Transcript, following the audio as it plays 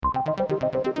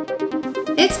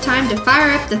It's time to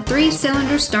fire up the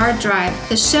Three-Cylinder Star Drive,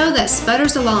 the show that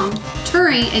sputters along,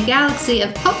 touring a galaxy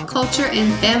of pop culture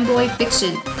and fanboy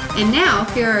fiction. And now,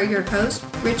 here are your hosts,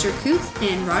 Richard Coots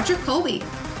and Roger Colby.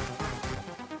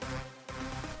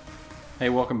 Hey,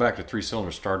 welcome back to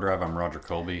Three-Cylinder Star Drive. I'm Roger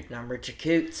Colby. And I'm Richard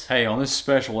Coots. Hey, on this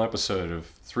special episode of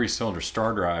Three-Cylinder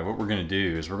Star Drive, what we're going to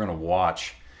do is we're going to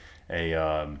watch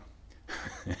a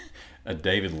a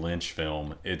David Lynch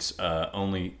film. It's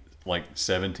only like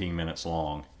 17 minutes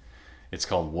long. It's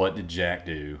called What Did Jack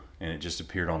Do? And it just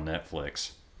appeared on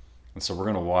Netflix. And so we're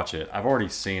going to watch it. I've already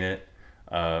seen it.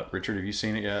 Richard, have you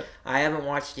seen it yet? I haven't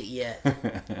watched it yet.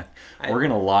 We're going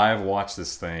to live watch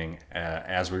this thing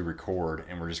as we record,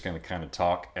 and we're just going to kind of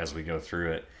talk as we go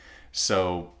through it.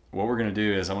 So what we're going to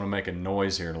do is I'm going to make a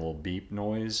noise here, a little beep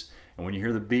noise. And when you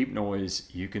hear the beep noise,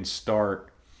 you can start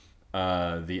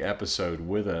the episode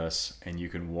with us, and you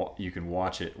can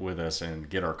watch it with us and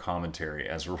get our commentary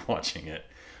as we're watching it.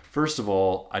 First of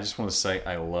all, I just want to say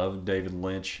I love David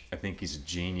Lynch. I think he's a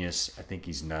genius. I think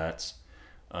he's nuts.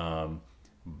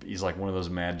 He's like one of those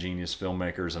mad genius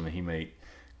filmmakers. I mean, he made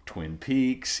Twin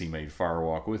Peaks. He made Fire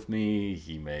Walk with Me.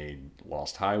 He made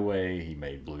Lost Highway. He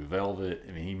made Blue Velvet.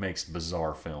 I mean, he makes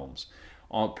bizarre films.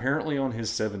 Apparently on his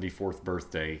 74th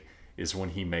birthday is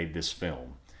when he made this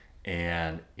film.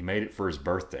 And he made it for his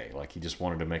birthday. Like, he just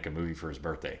wanted to make a movie for his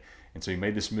birthday. And so he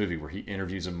made this movie where he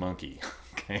interviews a monkey.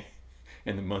 Okay?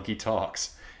 And the monkey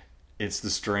talks. It's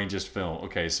the strangest film.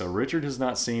 Okay, so Richard has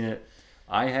not seen it.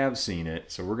 I have seen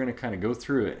it. So we're going to kind of go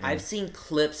through it. I've seen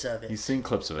clips of it. You've seen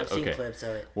clips of it? I've seen clips of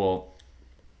it. Well,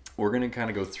 we're going to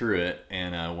kind of go through it.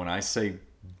 And when I say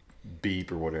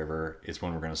beep or whatever, it's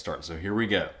when we're going to start. So here we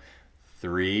go.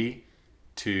 3,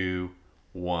 2,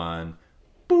 1,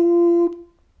 boop.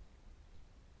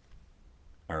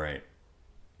 All right.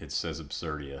 It says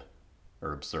Absurdia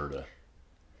or Absurda.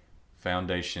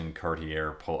 Foundation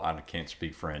Cartier. I can't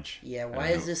speak French. Yeah, why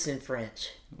is this in French?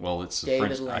 Well, it's a David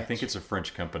French. Lynch. I think it's a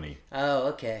French company. Oh,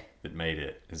 okay. That made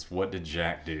it. It's What Did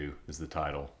Jack Do? Is the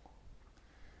title.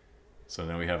 So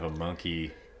now we have a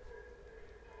monkey.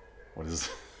 What is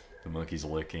the monkey's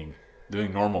licking?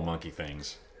 Doing normal monkey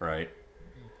things, right?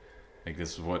 Like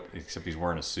this is what, except he's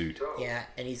wearing a suit. Yeah,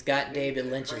 and he's got David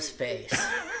Lynch's face.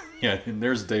 Yeah, and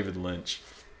there's David Lynch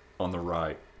on the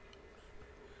right.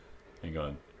 Hang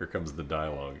on. Here comes the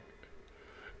dialogue.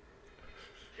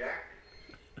 Jack.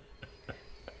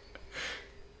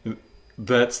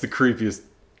 That's the creepiest.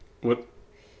 What?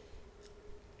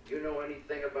 You know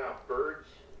anything about birds,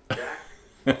 Jack?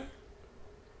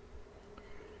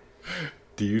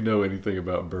 Do you know anything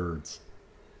about birds?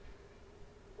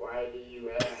 Why do you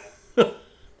ask?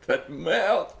 That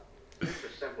mouth. It's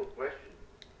a simple question.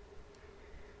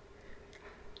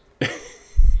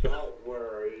 Don't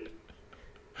worry.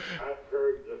 I've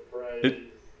heard the phrase,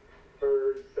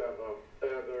 birds of a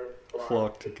feather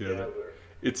flock together.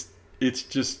 It's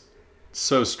just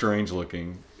so strange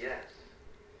looking. Yes.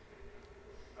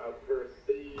 A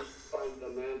perceived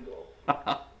fundamental.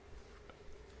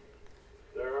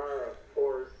 There are, of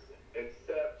course,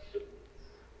 exceptions.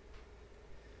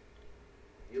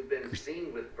 You've been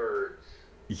seen with birds.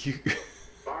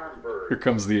 Farm birds. Here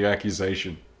comes the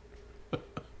accusation.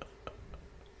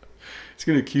 He's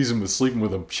going to accuse him of sleeping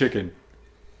with a chicken.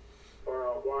 For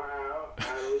a while,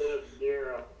 I lived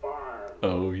near a farm.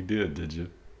 Oh, he did you?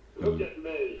 Look at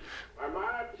me. Are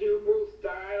my pupils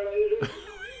dilated?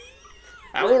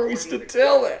 How are we to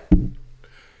tell that?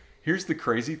 Here's the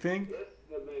crazy thing.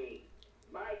 Listen to me.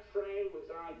 My train was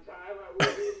on time. I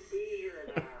wouldn't even be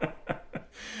here now.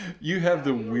 You have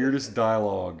the weirdest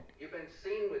dialogue. You've been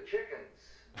seen with chickens.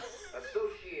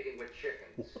 Associating with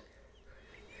chickens.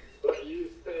 But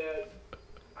you said...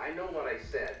 I know what I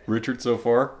said. Richard, so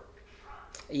far?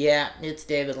 Yeah, it's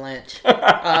David Lynch. You are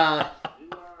a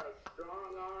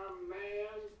strong-armed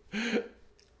man.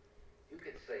 You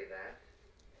could say that.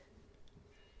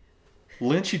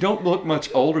 Lynch, you don't look much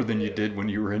older than you did when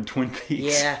you were in Twin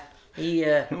Peaks. Yeah, he.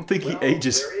 I don't think he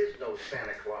ages. There is no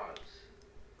Santa Claus.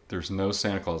 There's no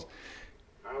Santa Claus.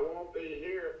 I won't be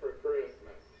here for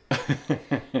Christmas.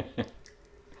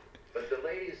 But the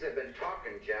ladies have been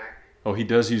talking, Jack. Oh, he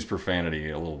does use profanity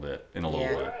a little bit. Yeah.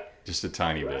 Right. Just a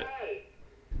tiny bit. Right.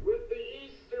 With the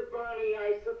Easter Bunny,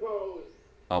 I suppose.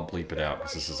 I'll bleep it out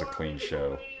because this is a clean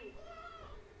show.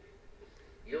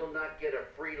 You'll not get a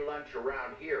free lunch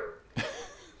around here.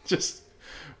 Just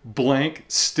blank,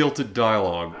 stilted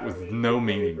dialogue with no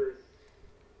meaning.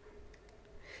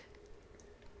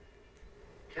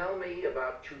 Tell me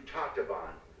about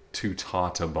Tutatabon.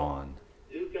 Tutatabon.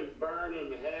 You can burn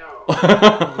in hell.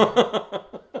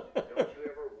 Don't you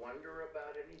ever wonder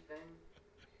about anything?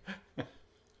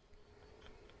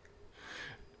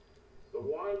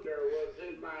 cylinder was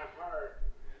in my heart,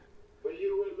 but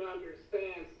you wouldn't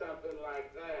understand something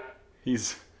like that.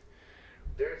 He's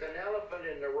There's an elephant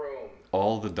in the room.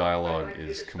 all the I'd dialogue like you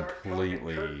is to start talking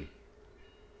completely turkey.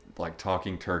 like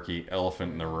talking turkey,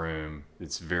 elephant in the room.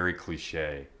 It's very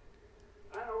cliche.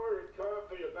 I ordered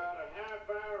coffee about a half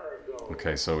hour ago.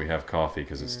 Okay, so we have coffee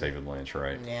because it's David Lynch,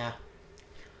 right? Yeah.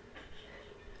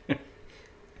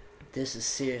 This is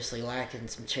seriously lacking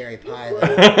some cherry pie, though.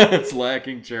 It's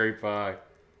lacking cherry pie.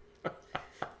 Is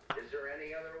there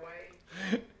any other way?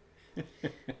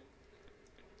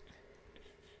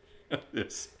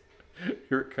 This,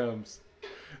 here it comes.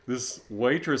 This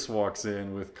waitress walks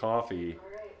in with coffee All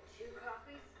right, 2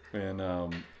 coffees.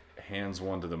 and hands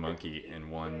one to the monkey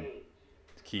and one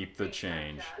keep the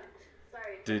change.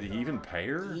 Sorry. Did he even pay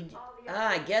her?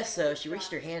 I guess so. She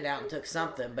reached her hand out and took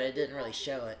something, but it didn't really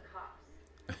show it. Cops.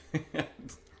 It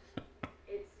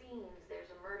seems there's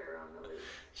a murder on the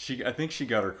loose. I think she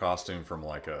got her costume from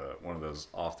like one of those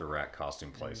off the rack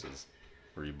costume places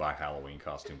where you buy Halloween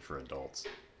costumes for adults.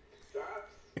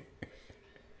 Cops?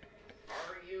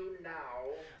 Are you now?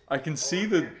 I can see or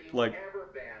the have you like ever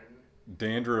been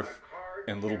dandruff a card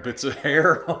and little carrying bits of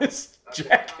hair on his of a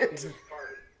jacket. communist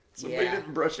party? Somebody Yeah.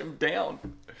 didn't brush him down.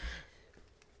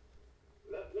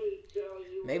 Let me tell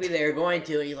you. Maybe they were going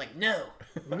to, and he's like, no,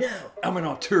 no. I'm an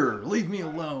auteur. Leave me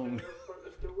alone. For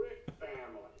the DeWitt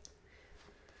family.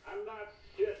 I'm not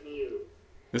shitting you.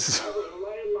 This is I would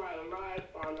lay my life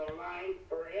on the line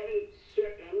for any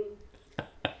chicken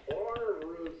or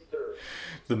rooster.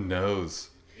 the nose.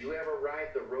 You ever ride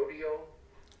the rodeo?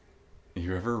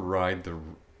 You ever ride the?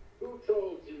 Who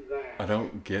told you that? I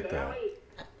don't get that.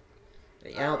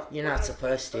 Sally? You're not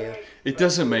supposed to. It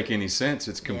doesn't make any sense.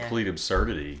 It's complete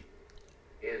absurdity.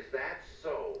 Is that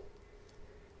so?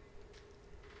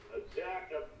 A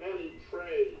jack of many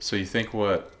trades. So you think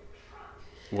what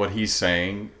he's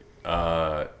saying?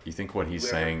 You think what he's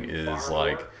saying is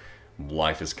like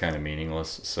life is kind of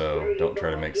meaningless, so don't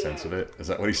try to make sense of it. Is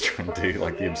that what he's trying to do?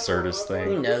 Like the absurdist Who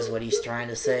thing? knows what he's trying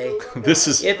to say? This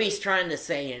is If he's trying to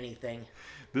say anything.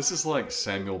 like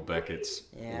Samuel Beckett's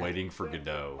Yeah. Waiting for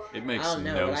Godot. It I makes don't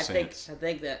know, no but sense. I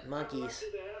think that monkey's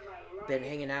been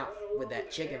hanging out with that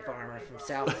chicken farmer from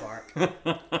South Park.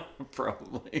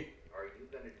 Probably. Are you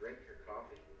going to drink your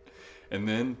coffee? And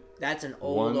then That's an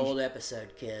One- old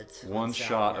episode, kids. one on South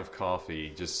shot Park. of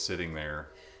coffee just sitting there.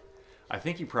 I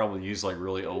think he probably used like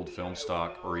really old film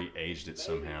stock or he aged it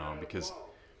somehow because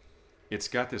it's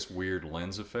got this weird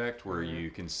lens effect where you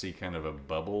can see kind of a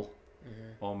bubble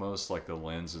almost like the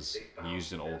lens is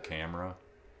used an old camera.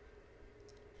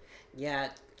 Yeah,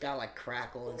 it got like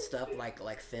crackle and stuff like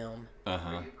film.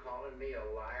 Uh-huh. Are you calling me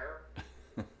a liar?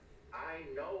 I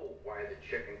know why the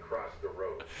chicken crossed the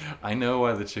road. I know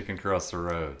why the chicken crossed the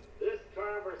road. This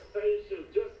conversation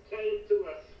just came to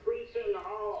a screeching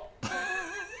halt.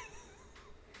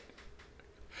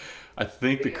 I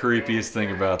think the creepiest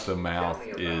thing about the mouth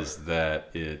is that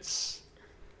it's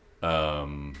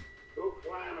Go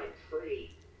climb a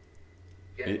tree.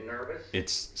 Getting It- nervous?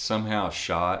 it's somehow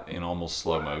shot in almost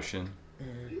slow motion.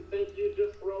 You think you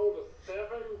just rolled a 7?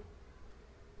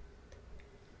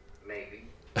 Maybe.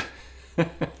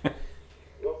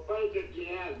 Well, think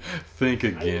again. Think I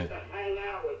used again. to hang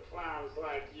out with clowns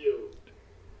like you.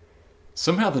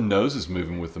 Somehow the nose is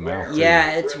moving with the mouth too.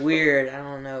 Yeah, it's weird. I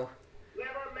don't know.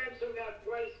 Never mention that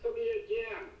place to me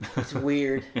again. It's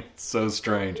weird. It's so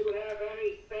strange. You have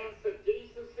any sense of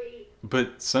decency?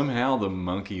 But somehow the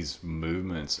monkey's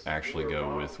movements actually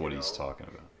go with what he's talking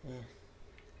about.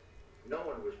 No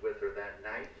one was with her that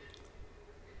night.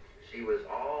 She was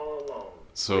all alone.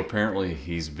 So apparently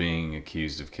he's being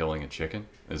accused of killing a chicken?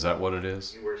 Is that what it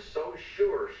is? You were so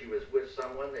sure she was with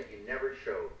someone that you never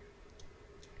showed.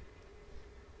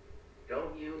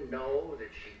 Don't you know that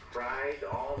she cried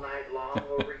all night long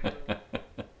over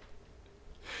you?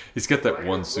 He's got that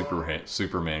one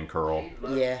Superman curl She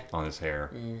loved Yeah. on his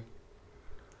hair.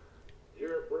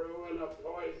 You're brewing a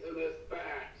poisonous batch.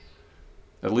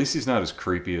 At least he's not as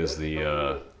creepy as the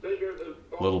Bigger than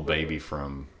both little of baby us.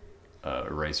 from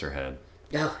Eraserhead.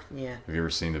 Oh, yeah. Have you ever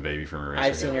seen the baby from Eraserhead?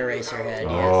 I've seen Eraserhead, yes.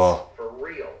 Oh, For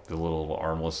real. the little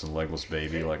armless and legless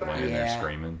baby like laying there Yeah.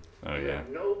 screaming. Oh You yeah. have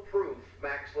no proof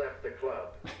Max left the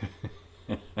club.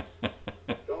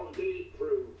 Don't need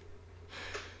proof.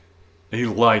 He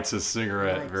lights a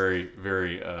cigarette, Lights- very,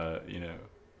 very,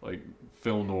 like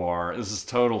film noir. This is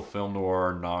total film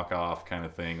noir knockoff kind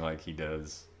of thing, like he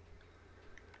does.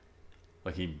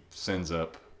 Like he sends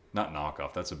up, not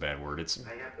knockoff. That's a bad word. It's I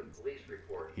have the police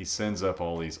report. he sends up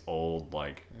all these old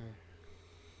like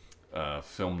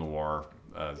film noir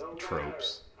No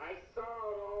tropes. matter. I saw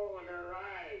it all in her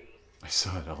eyes. I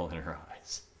saw it all in her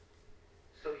eyes.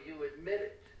 admit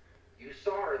it. You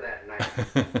saw her that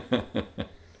night.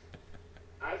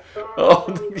 I saw him Oh,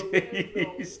 from the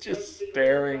window he's when just she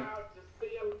staring. leaned out to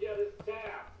see him get his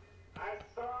tap. I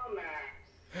saw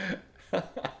Max.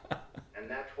 And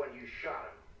that's when you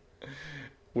shot him.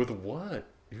 With what?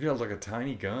 You got like a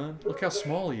tiny gun? Look how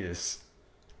small he is.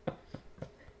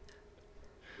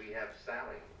 We have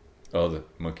Sally. Oh, the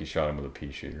monkey shot him with a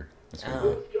pea shooter. That's what Oh.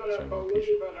 Who's gonna Sorry, monkey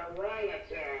believe an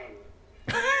orangutan?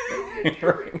 Maybe a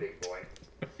jury, big boy.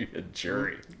 a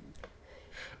jury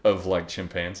of like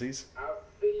chimpanzees. I'll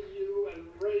see you and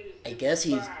raise I you guess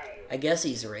he's. five. I guess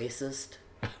he's racist.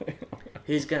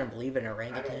 Who's gonna believe in I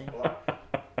orangutan? don't bluff.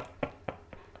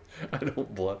 I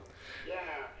don't bluff. Yeah,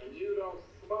 and you don't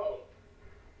smoke.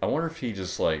 I wonder if he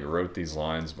just like wrote these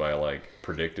lines by like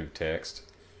predictive text.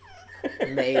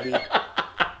 Maybe.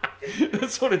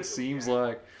 That's what it seems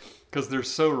like, because they're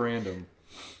so random.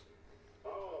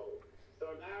 Oh, so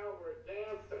now we're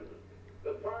dancing.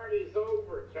 The party's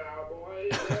over, cowboy,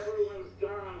 and everyone's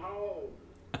gone home.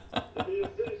 The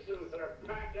musicians are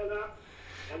packing up,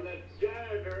 and the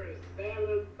janitor is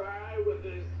standing by with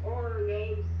his whore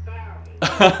named Sally.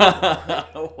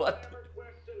 What? Ever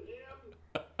question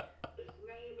him? His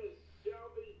name is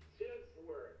Shelby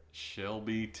Tisworth.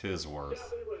 Shelby Tisworth.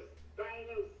 Shelby was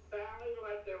banging Sally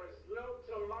like there was no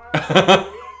tomorrow,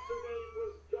 and yesterday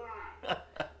was gone.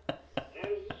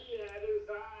 And he had his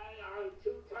eye on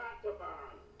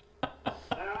Tutankhamun.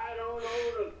 Now, I don't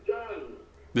own a gun.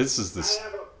 This is I the.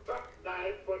 have a buck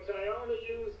knife, which I only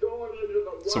use going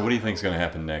into the So what do you wild. think's gonna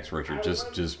happen next, I Richard?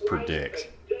 Just once predict. sliced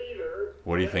a gator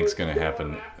What do you that think's was gonna going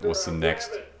happen? after What's the a next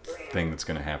rabbit friend. thing that's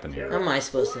gonna happen How here? am I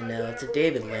supposed to know? It's a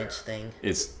David Lynch thing.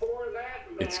 It's Before that,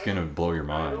 it's man, gonna blow your I'd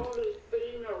mind. only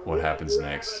seen a What red happens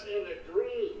rabbit next. in a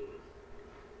dream.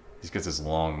 He's got this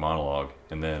long monologue,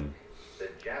 and then The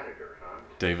janitor, huh?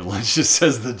 David Lynch just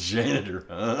says the janitor,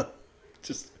 huh?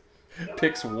 Just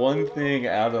picks one thing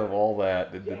out of all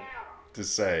that to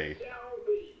say.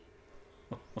 Shelby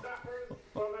suffers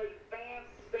from advanced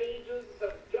stages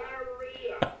of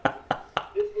diarrhea.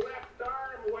 His left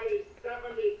arm weighs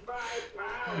 75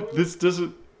 pounds. This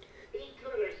doesn't. He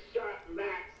could have shot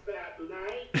Max that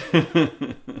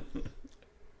night.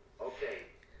 Okay.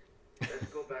 Let's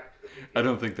go back to the beginning. I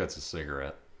don't think that's a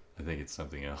cigarette. I think it's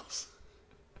something else.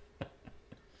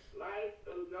 Life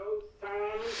in those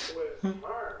times was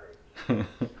hard.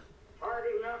 Hard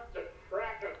enough to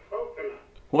crack a coconut.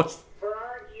 What's? For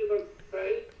argument's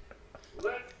sake,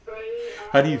 let's say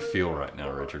How do you feel right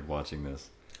now, Richard, watching this?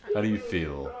 How do you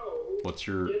feel? So, What's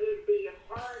your? it'd be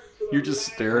hard to You're just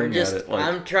imagine staring Just, at it like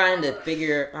I'm trying to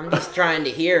figure. I'm just trying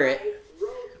to hear it.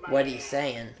 Rosemary. What he's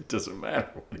saying. it doesn't matter.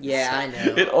 What he Yeah, I says.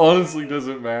 know. It honestly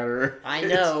doesn't matter. I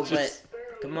know, It's just-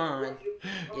 but come on.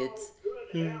 It's.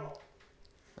 Good health.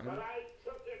 But I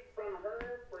took it from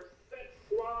her for 6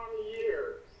 long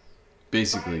years.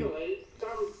 basically. Finally,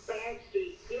 some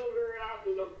banshee killed her out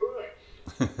in the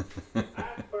bush.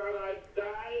 I thought I'd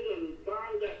died and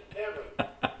gone to heaven.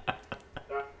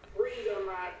 The freedom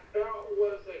I felt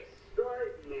was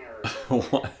extraordinary.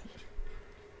 What?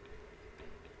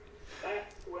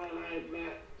 That's when I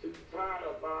met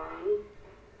Tutankhamun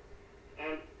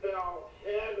and fell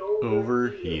head Over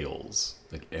heels.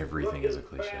 Like everything is a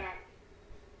Looking cliche. back,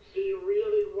 she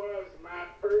really was my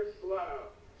first love.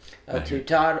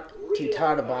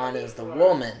 Tutankhamun is the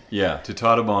woman. Yeah,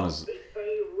 Tutankhamun is. They say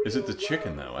Is it the real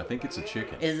chicken love though? I think it's a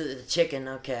chicken. Is it the chicken?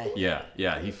 Okay. Yeah,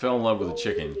 yeah. He fell in love with a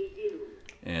chicken, only you.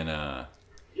 and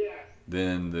Yes,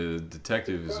 then the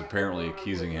detective is apparently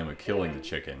accusing him of killing the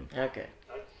chicken. Okay.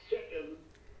 a chicken.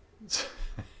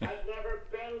 I've never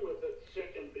been with a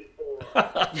chicken before.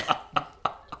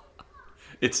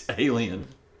 It's alien.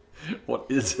 What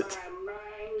is In it? my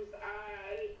mind's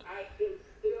eye, I can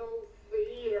still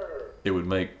see her. It would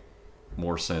make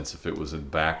more sense if it was in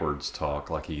backwards talk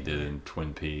like he did in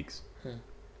Twin Peaks.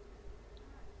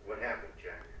 What happened,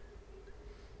 Jack?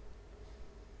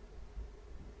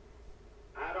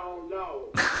 I don't know.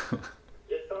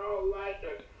 It's all like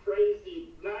a crazy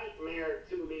nightmare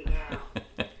to me now.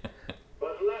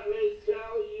 But let me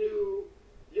tell you,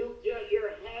 you get your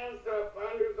hands up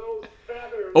under those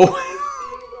feathers Oh. and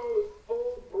feel those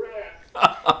full breaths.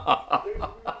 There's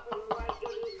nothing like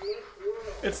it in this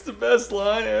world. It's the best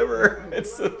line ever.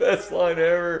 It's the best line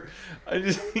ever. I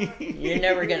just. You're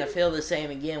never gonna feel the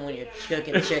same again when you're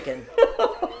cooking chicken.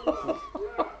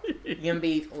 You're gonna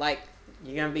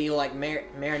be like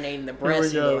marinating the breast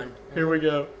and going. Here we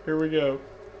go. Here we go.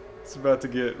 It's about to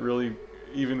get really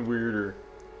even weirder.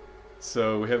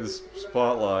 So we have this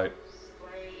spotlight,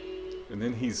 and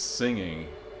then he's singing.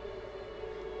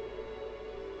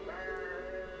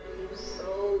 Burn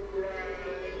so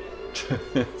bright.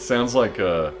 Sounds like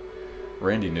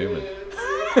Randy Newman.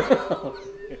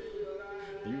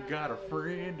 You got a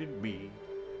friend in me.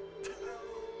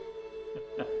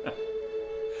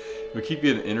 We keep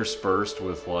getting interspersed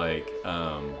with like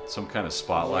some kind of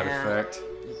spotlight effect,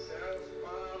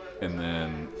 and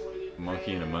then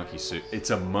monkey in a monkey suit. It's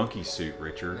a monkey suit,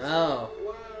 Richard. Oh.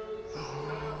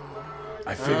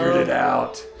 I figured it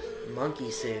out.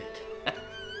 Monkey suit.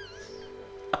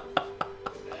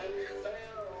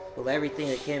 Well, everything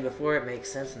that came before it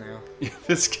makes sense now.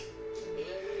 This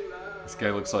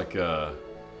guy looks like a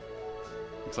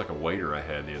waiter I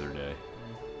had the other day.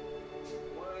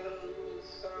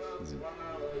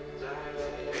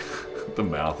 The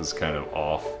mouth is kind of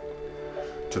off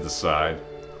to the side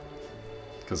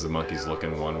because the monkey's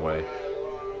looking one way.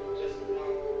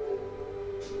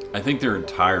 I think their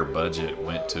entire budget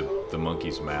went to the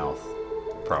monkey's mouth,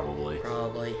 probably.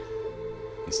 Probably.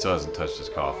 He still hasn't touched his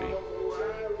coffee.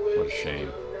 What a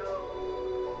shame.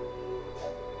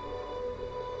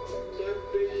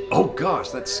 Oh gosh,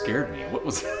 that scared me. What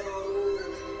was that?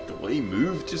 The way he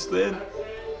moved just then?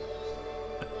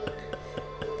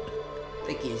 I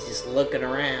think he's just looking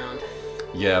around.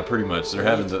 Yeah, pretty much.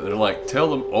 They're like, tell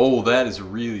them, oh, that is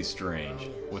really strange.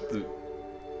 With the...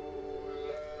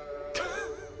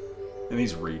 And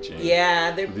he's reaching.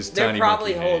 Yeah, they're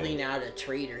probably monkey holding hand. out a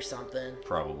treat or something.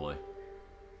 Probably.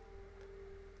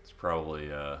 It's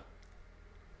probably,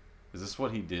 is this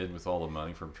what he did with all the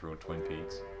money from Twin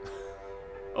Peaks?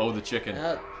 Oh, the chicken.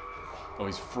 Oh,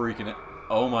 he's freaking it.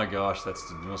 Oh my gosh, that's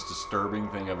the most disturbing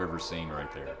thing I've ever seen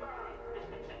right there.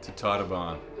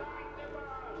 Tutataban.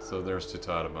 So there's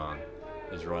Tutataban.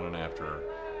 He's running after her.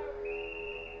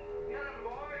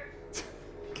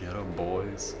 Get him,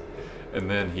 boys. And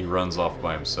then he runs off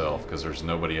by himself because there's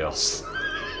nobody else.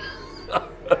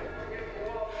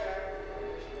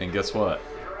 And guess what?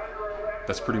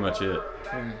 That's pretty much it.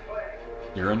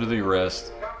 You're under the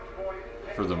arrest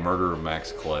for the murder of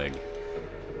Max Clegg.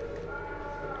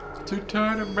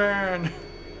 Tutataban.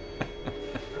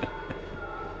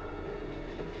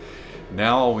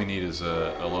 Now all we need is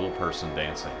a little person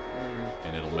dancing,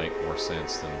 and it'll make more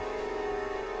sense than...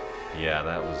 Yeah,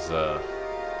 that was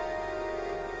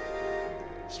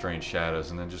Strange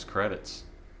Shadows, and then just credits,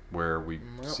 where we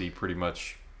see pretty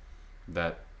much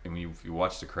that. I mean, if you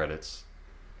watch the credits,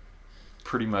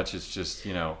 pretty much it's just,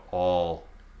 all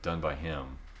done by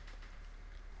him.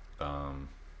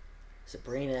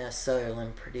 Sabrina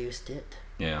Sutherland produced it.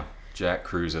 Yeah. Jack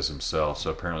Cruz as himself,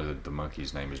 so apparently the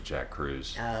monkey's name is Jack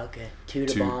Cruz. Oh, okay.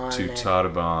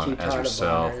 Tutataban as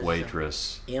herself, as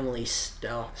waitress. Emily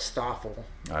Stoffel.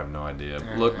 I have no idea.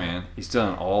 Look, man, he's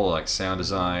done all like sound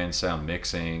design, sound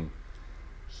mixing.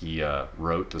 He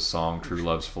wrote the song "True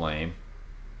Love's Flame"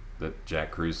 that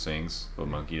Jack Cruz sings. What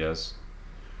Monkey does.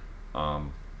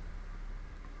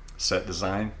 Set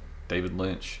design, David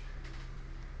Lynch.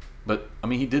 But, I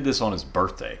mean, he did this on his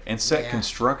birthday. And set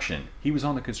construction. He was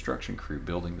on the construction crew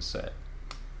building the set.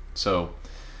 So...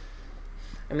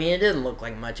 I mean, it didn't look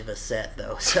like much of a set,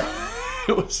 though. So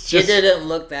it was just... It didn't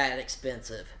look that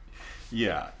expensive.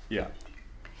 Yeah.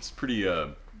 It's pretty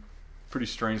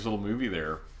strange little movie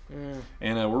there.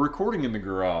 And we're recording in the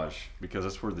garage because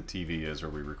that's where the TV is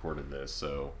where we recorded this.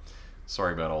 So,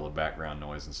 sorry about all the background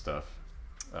noise and stuff.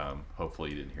 Hopefully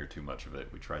you didn't hear too much of it.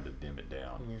 We tried to dim it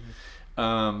down.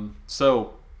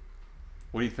 So,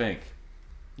 what do you think?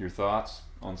 Your thoughts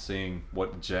on seeing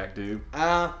what did Jack do?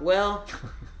 Well,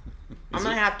 I'm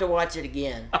gonna have to watch it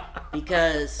again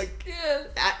because I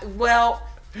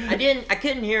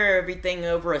couldn't hear everything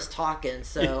over us talking,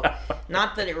 so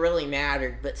not that it really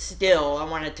mattered, but still, I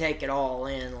want to take it all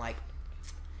in, like,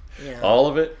 all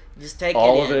of it. Just take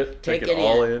all it in. Of it. Take it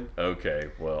all in. Okay,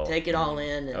 well. Take it all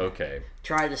in. And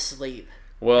try to sleep.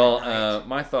 Well,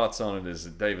 my thoughts on it is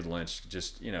that David Lynch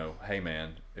just, hey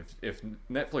man, if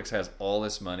Netflix has all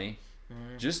this money,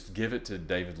 just give it to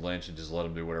David Lynch and just let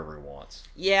him do whatever he wants.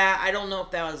 Yeah, I don't know if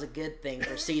that was a good thing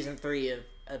for season 3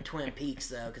 of Twin Peaks,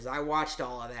 though, because I watched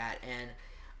all of that, and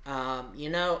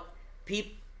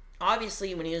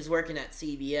obviously when he was working at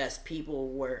CBS, people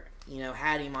were,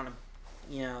 had him on a,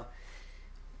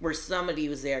 where somebody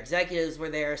was there, executives were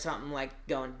there, or something like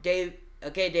going, David,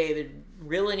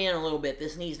 reel it in a little bit.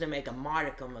 This needs to make a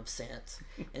modicum of sense.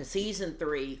 In season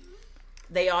 3,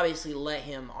 they obviously let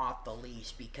him off the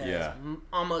leash because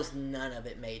almost none of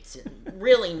it made sense.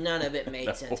 Really, none of it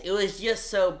made sense. It was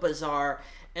just so bizarre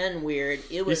and weird.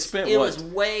 It was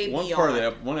way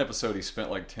beyond. One episode, he spent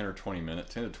like 10 to 20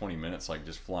 minutes, like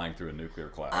just flying through a nuclear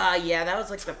cloud. Yeah, that was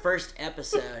like the first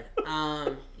episode.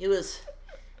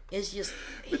 It's just...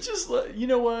 you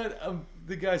know what?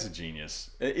 The guy's a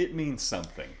genius. It means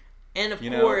something. And of You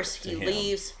know, course, to he him.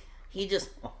 leaves. He just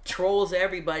trolls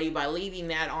everybody by leaving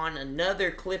that on another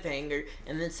cliffhanger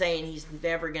and then saying he's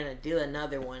never going to do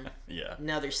another one, Yeah.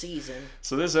 another season.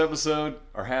 So this episode,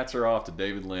 our hats are off to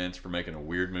David Lynch for making a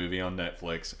weird movie on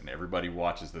Netflix, and everybody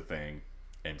watches the thing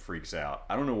and freaks out.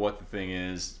 I don't know what the thing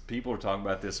is. People are talking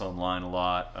about this online a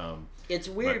lot. It's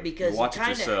weird But because you watch it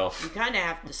yourself. you kind of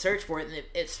have to search for it, and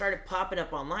it started popping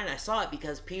up online. I saw it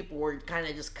because people were kind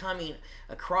of just coming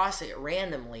across it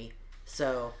randomly.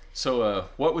 So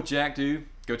What Would Jack Do?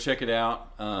 Go check it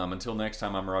out. Until next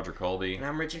time, I'm Roger Colby. and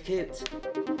I'm Richard Coots.